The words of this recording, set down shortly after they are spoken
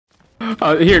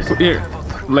Here.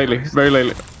 Lately, very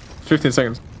lately. 15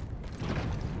 seconds.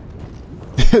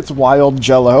 It's wild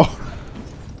jello.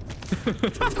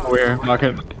 Where?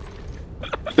 Market.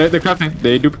 They're crafting.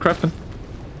 They do crafting.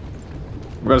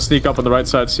 We're gonna sneak up on the right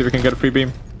side, see if we can get a free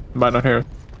beam. Might not hear it.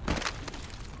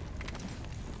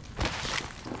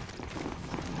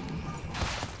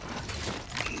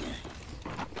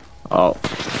 Oh.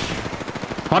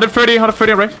 130 on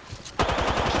right.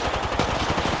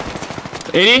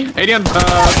 80 on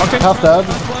Octane. Half dead.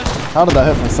 How did that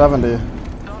hit from 70?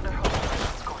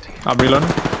 I'm reloading.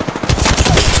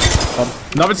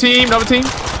 Another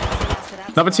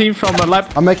team from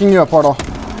lab. I'm making you a portal.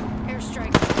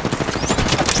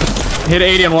 Hit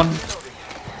 80 on one.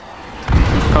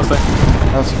 Caustic.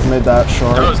 That's made that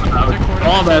short. That was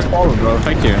bomb ass portal, bro.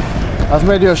 Thank you. I've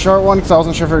made you a short one because I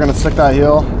wasn't sure if you were gonna stick that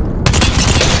heal.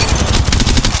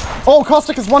 Oh,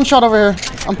 Caustic is one shot over here.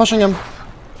 I'm pushing him.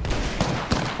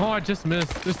 Oh, I just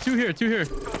missed. There's two here.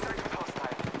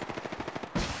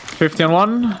 50 on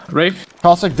one. Wraith.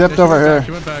 Caustic dipped over here.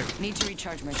 She went back. Need to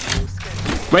recharge my shields.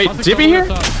 Wait, Gibby here?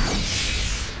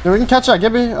 Dude, we can catch that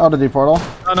Gibby. Oh, the D portal.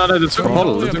 No, there's two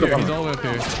portals. He's all the way up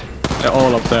here. They're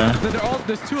all up there.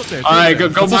 There's two up there. Alright, go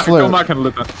back and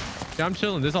loot that. Yeah, I'm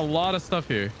chilling. There's a lot of stuff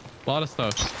here. A lot of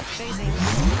stuff.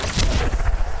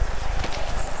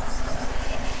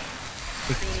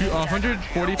 There's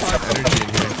 145 energy in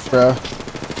here. Bro.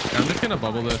 Yeah, I'm just gonna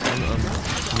bubble this. I'm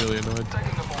really annoyed.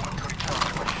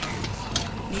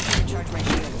 Need to recharge my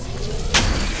shields.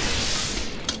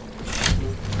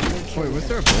 Wait, was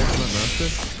there a bolt on that master?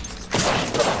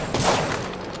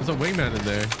 There's a wingman in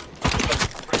there.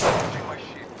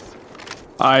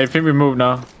 I think we move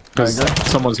now. Because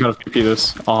someone's gonna PP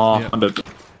this. Oh, yeah. 100.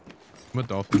 I'm a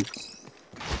dolphin.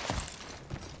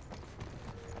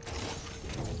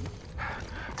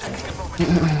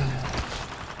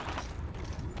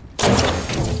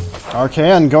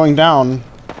 Arcan going down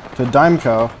to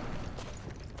Dimeco. Is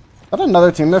that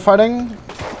another team they're fighting?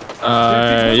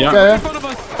 Yeah. Okay.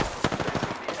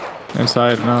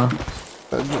 Inside now.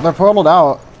 They're portaled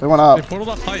out. They went up. They portaled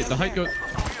up height. The height goes.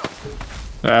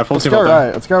 Yeah, full Let's team go up right.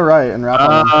 there. Let's go right and wrap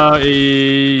on them.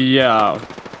 Yeah.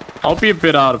 I'll be a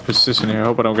bit out of position here.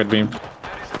 Hope I don't get beamed.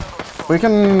 We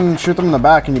can shoot them in the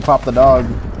back and you pop the dog.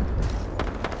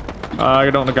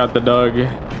 I don't got the dog.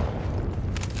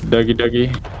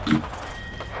 Dougie.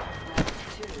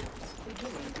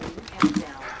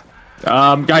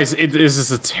 Guys, this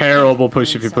is a terrible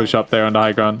push if you push up there on the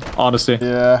high ground. Honestly.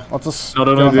 Yeah. Let's just. Not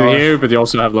only do here, but you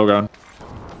also have low ground.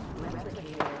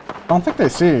 I don't think they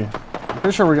see. I'm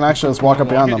pretty sure we can actually just walk up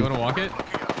behind them. You wanna walk it?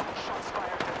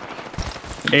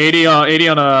 80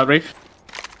 on a Wraith.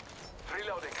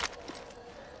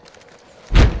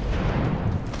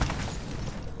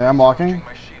 Yeah, I'm walking.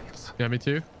 Yeah, me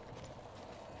too.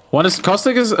 One is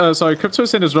Caustic is sorry, Crypto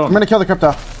is in his I'm drone. gonna kill the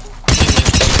Crypto.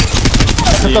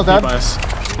 Crypto dead.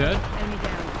 Dead?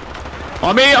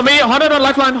 On me, 100 on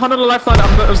lifeline,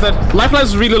 I was dead. Lifeline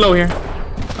is really low here.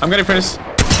 I'm getting finished.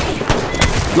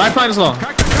 Lifeline is low.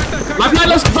 Lifeline,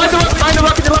 let's find the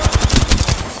rocket.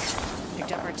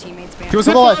 Picked up our teammates' He was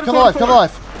Kill the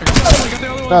life.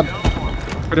 Dead.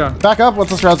 Good job. Back up.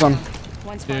 What's this red zone?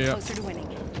 One spot closer to winning.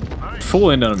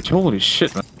 Full end on him. Holy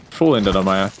shit, man. Full ended on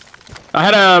my I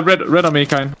had a red on me,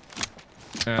 kind.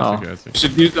 Yeah, Oh.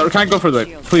 Should you can't go for the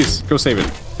way. Please, go save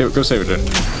it. Go save it, dude.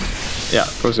 Yeah,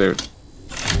 go save it.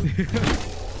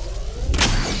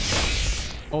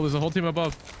 Oh, there's a whole team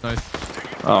above. Nice.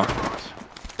 Oh.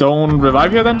 Don't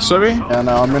revive here then, Survey? Yeah,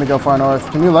 no, I'm gonna go far north.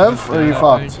 Can you live, or are you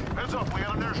fucked?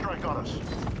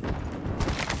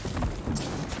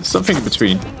 Something in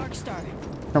between.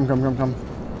 Come.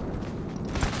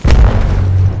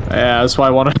 Yeah, that's why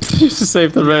I wanted to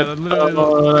save the red.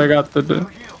 Oh, I got the...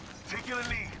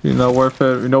 You know, worth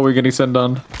it. We know we're getting sent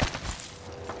on.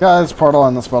 Guys, portal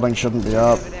in this building shouldn't be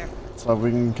up. So if we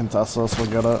can contest this,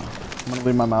 we'll get it. I'm gonna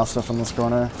leave my Mastiff in this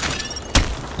corner.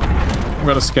 I'm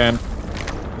gonna scan.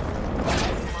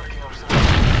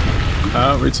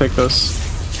 We take this.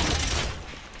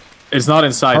 It's not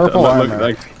inside. Purple Look, armor.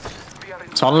 like,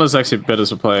 tunnel is actually better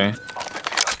to play.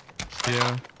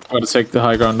 Yeah. I'm gonna take the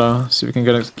high ground now. See if we can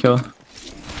get a kill.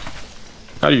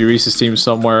 How do you reach this team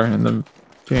somewhere in the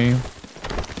game?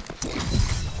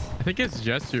 I think it's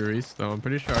just Reese though. I'm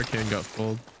pretty sure Arcane got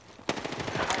fooled.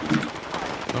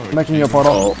 Oh, Making you a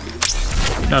portal.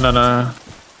 No. I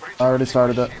already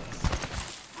started it.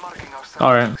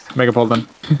 Alright, make a pull then.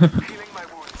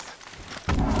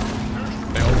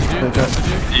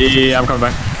 Yeah, I'm coming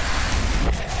back.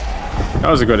 That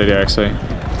was a good idea, actually.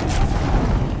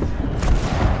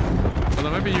 Well,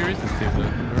 that might be Reese's team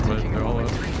then. They're all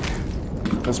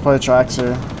up. Let's play tracks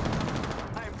here.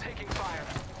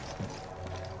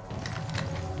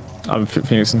 I'm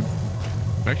Phoenixing.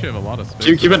 I actually have a lot of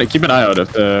space. Keep an eye out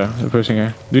if they're pushing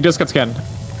here. You just got scanned.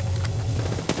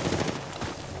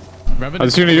 Revenant Are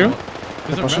they shooting you?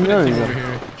 There's a Pushing Revenant you, team yeah. over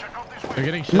here. They're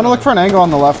getting shit I'm gonna look on. for an angle on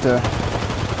the left here.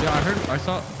 Yeah,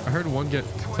 I heard one get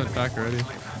sent back already.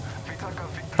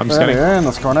 I'm Right scanning. here in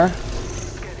this corner.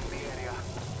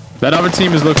 That other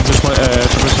team is looking to push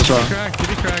as well. Crack, give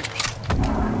me crack.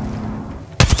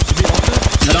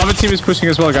 That other team is pushing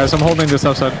as well, guys. I'm holding this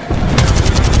outside.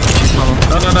 No.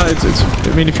 It's. I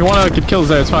mean, if you want to get kills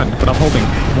there, it's fine. But I'm holding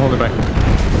back.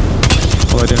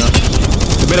 What do I do now?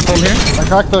 They made a pull here. I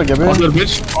cracked the Gibby. Under the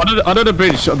bridge. Under the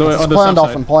bridge. On the Planned south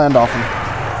off him, side. planned off him.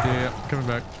 Yeah, coming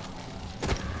back.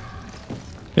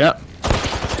 Yeah.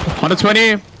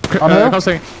 120. On who?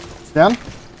 Costing. Scan?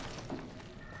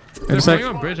 They're sec.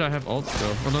 playing on bridge, I have ult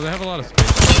still. Oh no, they have a lot of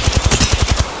space.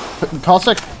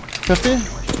 Caustic 50?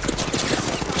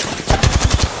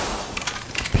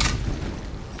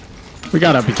 We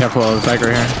gotta be careful of the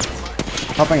dagger here.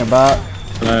 Popping a bat.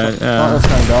 Not this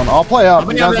going down. I'll play up.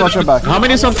 You guys watch your back. How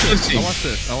many is on this team?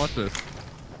 I'll watch this.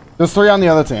 There's 3 on the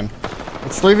other team.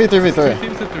 It's 3v3v3.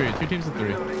 Two teams of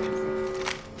three.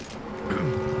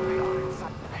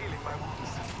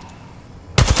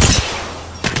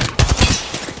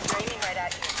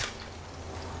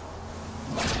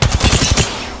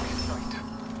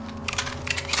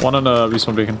 One on the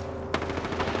respawn beacon.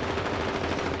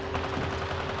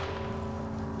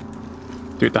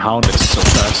 Dude, the hound is so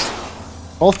fast.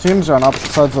 Both teams are on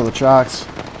opposite sides of the tracks.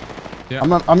 Yeah. I'm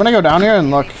gonna go down here and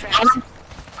look.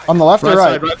 On the left or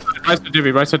right? Right side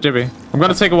Jibby. I'm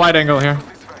gonna take a wide angle here.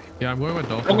 Yeah, I'm going with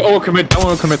Dolphin. Don't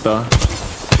overcommit, though.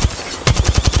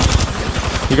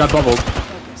 You got bubbled.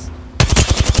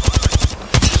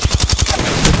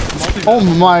 Oh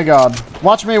my god.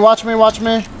 Watch me. I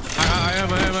am.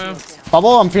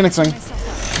 Bubble, I'm phoenixing. No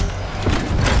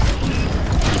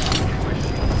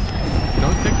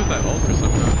one takes with that ult for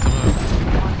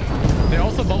somehow. They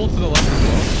also bubble to the left as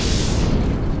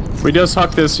well. We just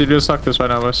huck this. You just huck this right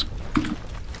now, boys.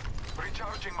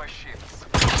 Recharging my shields.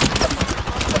 Oh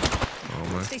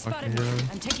my They fucking spotted me. god.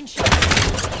 I'm taking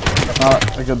shots.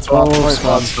 Not a good spot.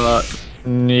 Right spot.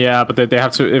 Yeah, but they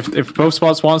have to. If both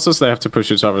spots wants us, they have to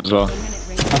push each other as well.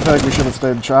 I feel like we should have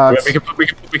stayed tracks. We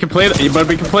can play that, but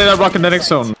we can play that rock in the next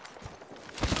zone.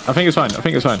 I think it's fine.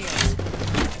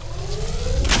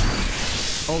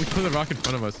 Oh, we put the rock in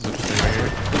front of us. Is what you're saying right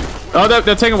here. Oh,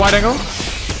 they're taking a wide angle. Not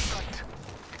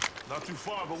too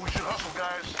far, but we should hustle,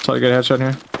 guys. Try to get a headshot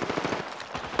here.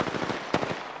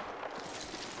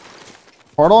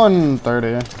 Portal in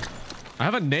 30. I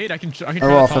have a nade. I can try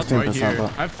well, to toss right 15%, here.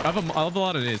 but- I have a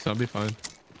lot of nades, so I'll be fine.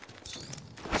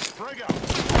 Frag out.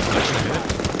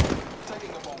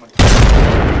 Taking a moment.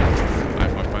 I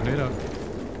fucked my nade up.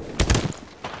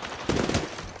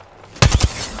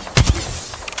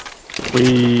 When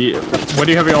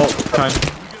do you have your ult time? We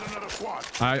get another squad.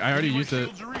 I already used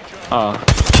it. To reach out. Oh. I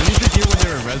used it here when they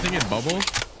were rezzing and bubble.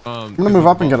 I'm gonna move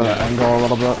up and get an angle a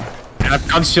little bit. I've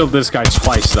gun shielded this guy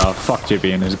twice though. Fuck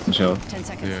JB and his gun shield. 10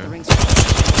 seconds. Yeah. The rings.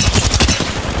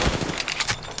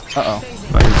 Uh-oh.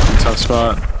 Like, tough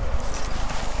spot.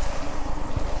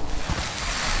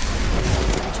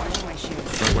 Recharging my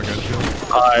shields. Broke my gun shield.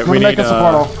 Alright, I'm we gonna make need us a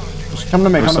portal. Just come to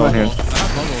me, come to someone me. here. I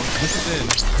have bubble. This is in.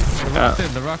 The rock's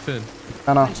in. The rock's in.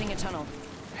 I know. Punching a tunnel.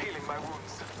 Healing my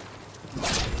wounds.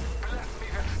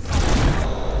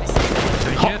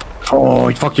 Take it.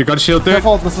 Oh, fuck your gun shield there.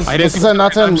 Careful, this is I this didn't is in,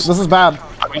 that's in. times. This is bad.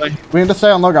 Really? We need to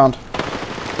stay on low ground. We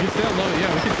can stay on low.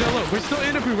 Yeah, we can stay on low. We're still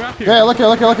in if we wrap here. Yeah, look here.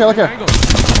 Angle.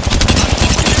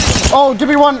 Oh,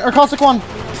 Gibby 1 or Caustic 1.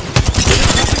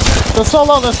 They're so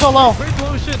low. Very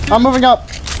low shit, dude. I'm moving up.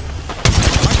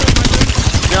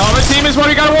 Yeah, our team is what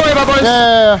we gotta worry about, boys.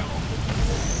 Yeah.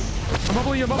 I'm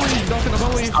bubbling you, Dolphin. I'm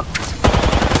bubbling you. Give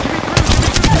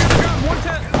me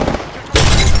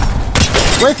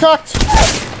 110. Wraith cocked.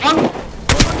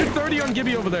 130 on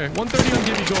Gibby over there. 130 on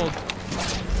Gibby gold.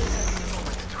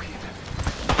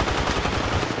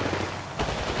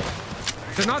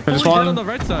 They're not fully Finish dead one. on the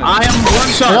right side. I am one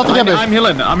I shot. got the Gibby. I'm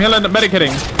healing,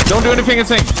 medicating. Don't do anything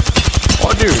insane.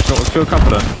 Or do, don't feel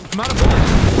confident. I'm out of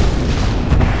bullets.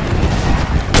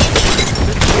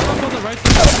 They're up on the right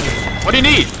side. What do you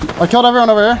need? I killed everyone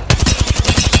over here.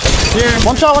 Here.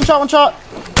 One shot.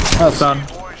 That's Done.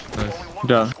 Nice.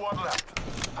 Done. Squad left.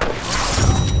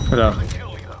 Good job. Kill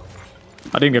leader.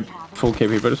 I didn't get full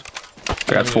KP, but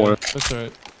I got 4. That's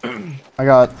alright. I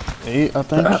got 8, I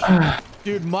think.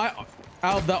 Dude,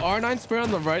 the R9 spray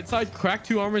on the right side cracked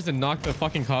 2 armors and knocked the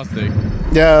fucking caustic.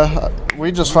 Yeah,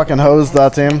 we just fucking hosed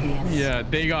that team. Yeah,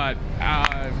 they got.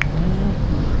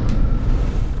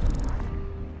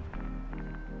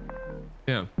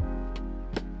 Damn.